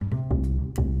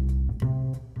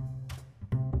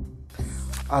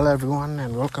Hello, everyone,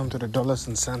 and welcome to the Dollars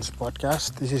and Cents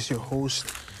podcast. This is your host,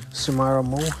 Simara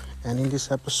Mo, and in this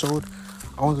episode,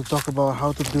 I want to talk about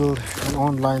how to build an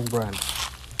online brand.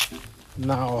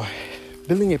 Now,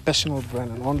 building a personal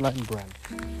brand, an online brand,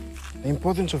 the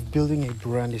importance of building a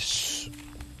brand is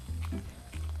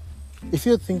if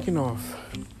you're thinking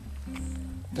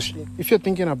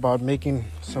about making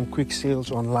some quick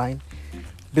sales online,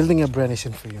 building a brand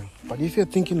isn't for you. But if you're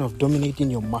thinking of dominating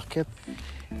your market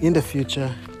in the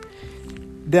future,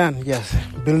 then yes,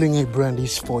 building a brand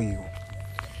is for you.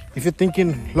 If you're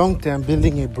thinking long term,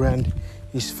 building a brand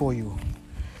is for you.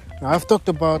 Now, I've talked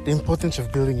about the importance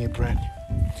of building a brand.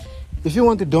 If you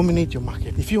want to dominate your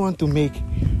market, if you want to make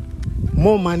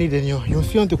more money than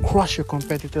if you want to crush your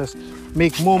competitors,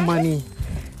 make more money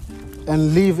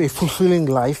and live a fulfilling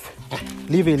life,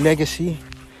 leave a legacy,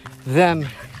 then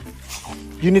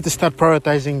you need to start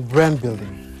prioritizing brand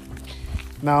building.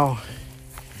 Now,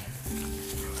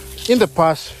 in the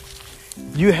past,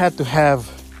 you had to have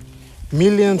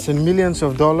millions and millions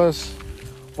of dollars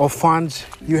of funds.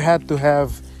 You had to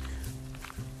have,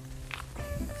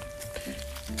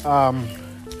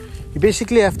 you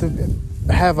basically have to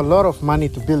have a lot of money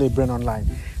to build a brand online.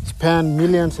 Spend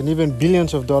millions and even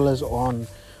billions of dollars on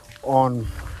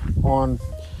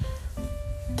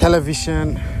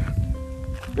television,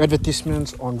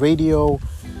 advertisements, on radio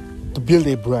to build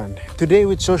a brand. Today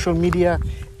with social media,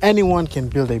 anyone can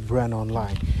build a brand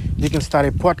online. You can start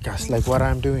a podcast like what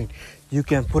I'm doing. You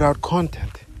can put out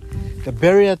content. The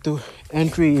barrier to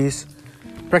entry is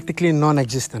practically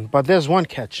non-existent, but there's one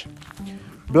catch.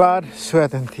 Blood,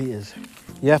 sweat, and tears.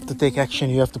 You have to take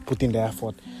action. You have to put in the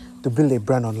effort to build a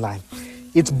brand online.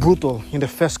 It's brutal. In the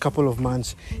first couple of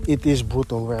months, it is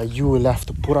brutal where you will have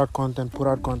to put out content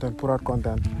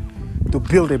to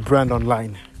build a brand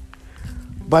online.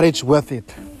 But it's worth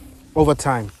it over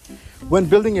time. When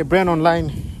building a brand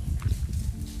online,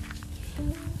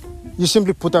 you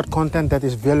simply put out content that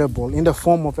is valuable in the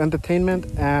form of entertainment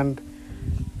and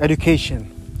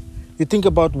education. You think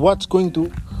about what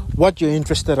you're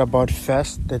interested about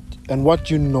first, and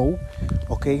what you know.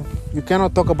 Okay, you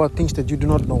cannot talk about things that you do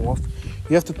not know of.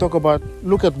 You have to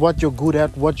look at what you're good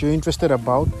at, what you're interested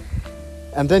about,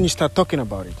 and then you start talking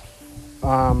about it.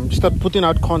 Start putting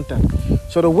out content.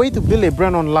 So the way to build a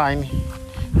brand online,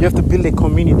 you have to build a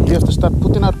community. You have to start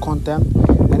putting out content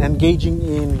and engaging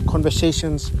in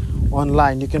conversations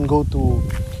online. You can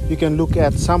look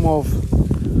at some of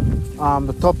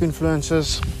the top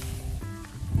influencers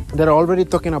that are already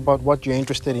talking about what you're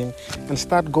interested in, and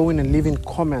start going and leaving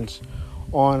comments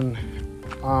on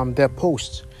their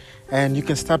posts. And you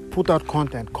can start put out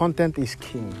content. Content is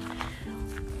king.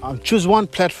 Choose one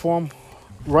platform.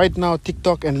 Right now,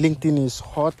 TikTok and LinkedIn is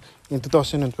hot in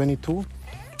 2022.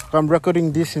 I'm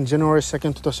recording this in January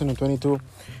 2nd, 2022.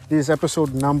 This is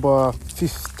episode number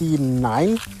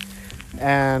 59.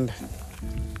 And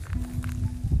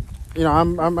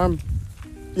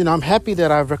I'm happy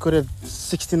that I've recorded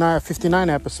 59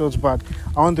 episodes, but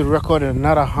I want to record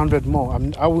another 100 more.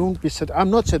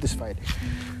 I'm not satisfied.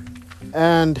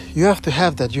 And you have to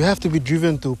have that. You have to be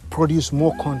driven to produce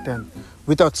more content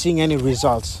without seeing any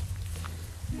results.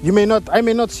 I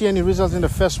may not see any results in the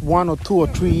first 1 or 2 or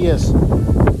 3 years.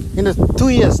 In the 2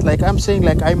 years,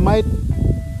 I might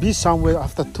be somewhere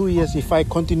after 2 years if I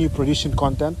continue producing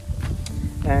content,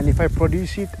 and if I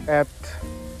produce it at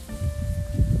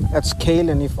scale,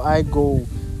 and if I go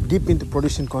deep into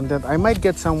producing content, I might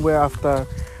get somewhere after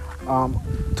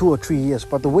 2 or 3 years.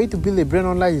 But the way to build a brand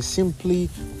online is simply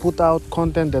put out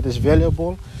content that is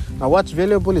valuable. Now, what's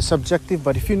valuable is subjective,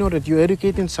 but if you know that you're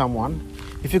educating someone,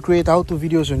 if you create how-to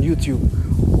videos on YouTube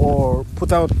or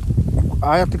put out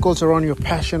articles around your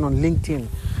passion on LinkedIn,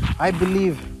 I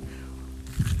believe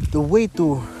the way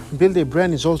to build a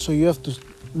brand is also you have to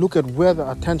look at where the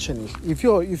attention is. If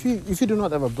you do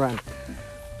not have a brand,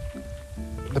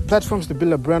 the platforms to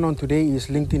build a brand on today is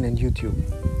LinkedIn and YouTube,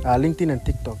 LinkedIn and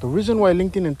TikTok. The reason why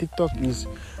LinkedIn and TikTok is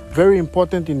very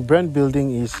important in brand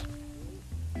building is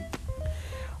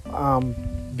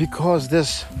because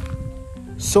there's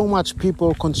so much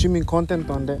people consuming content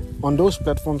on those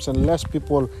platforms and less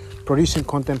people producing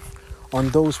content on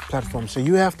those platforms. So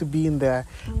you have to be in there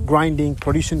grinding,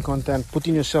 producing content,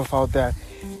 putting yourself out there,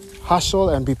 hustle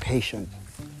and be patient.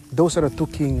 Those are the two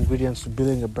key ingredients to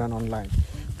building a brand online.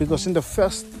 Because in the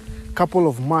first couple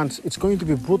of months, it's going to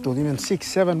be brutal, even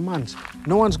 6-7 months.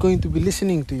 No one's going to be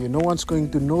listening to you. No one's going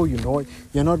to know you. No,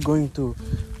 you're not going to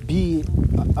be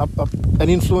an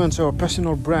influencer or a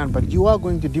personal brand, but you are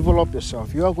going to develop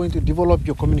yourself. You are going to develop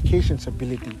your communications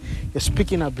ability, your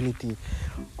speaking ability.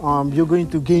 You're going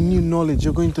to gain new knowledge.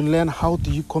 You're going to learn how to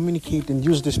you communicate and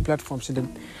use these platforms in the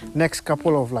next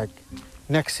couple of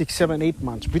next 6, 7, 8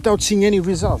 months without seeing any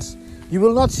results. You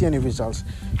will not see any results.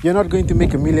 You're not going to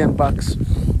make $1 million.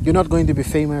 You're not going to be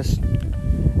famous.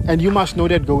 And you must know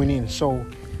that going in. So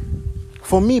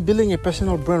for me, building a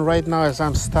personal brand right now, as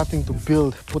I'm starting to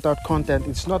put out content,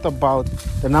 it's not about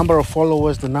the number of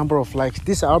followers, the number of likes.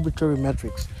 These are arbitrary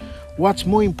metrics. What's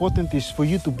more important is for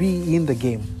you to be in the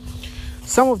game.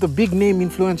 Some of the big name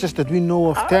influencers that we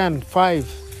know of 10, 5,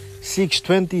 6,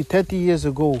 20, 30 years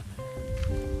ago,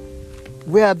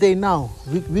 where are they now?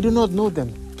 We do not know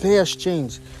them. Players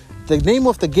change. The name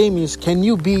of the game is, can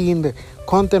you be in the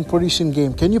content producing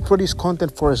game? Can you produce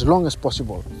content for as long as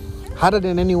possible? Harder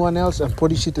than anyone else, and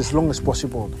produce it as long as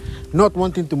possible. Not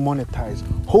wanting to monetize.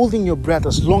 Holding your breath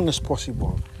as long as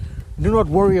possible. Do not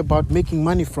worry about making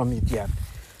money from it yet.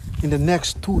 In the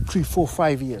next 2, 3, 4,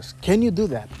 5 years. Can you do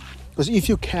that? Because if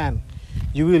you can,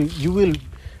 you will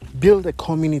build a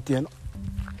community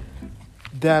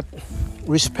that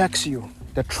respects you,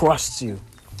 that trusts you.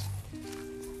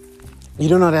 You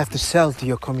do not have to sell to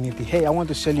your community. Hey, I want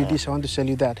to sell you this, I want to sell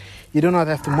you that. You do not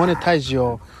have to monetize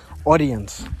your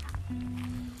audience.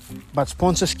 But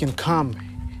sponsors can come.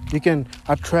 You can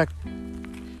attract,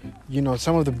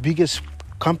 some of the biggest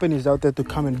companies out there to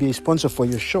come and be a sponsor for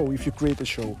your show if you create a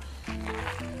show.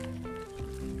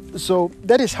 So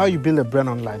that is how you build a brand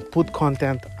online. Put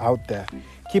content out there.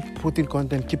 Keep putting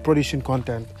content, keep producing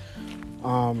content.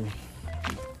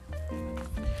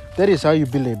 That is how you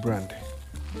build a brand.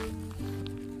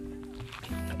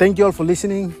 Thank you all for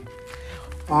listening.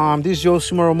 This is Joe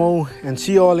Sumaromo, and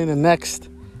see you all in the next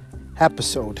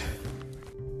episode.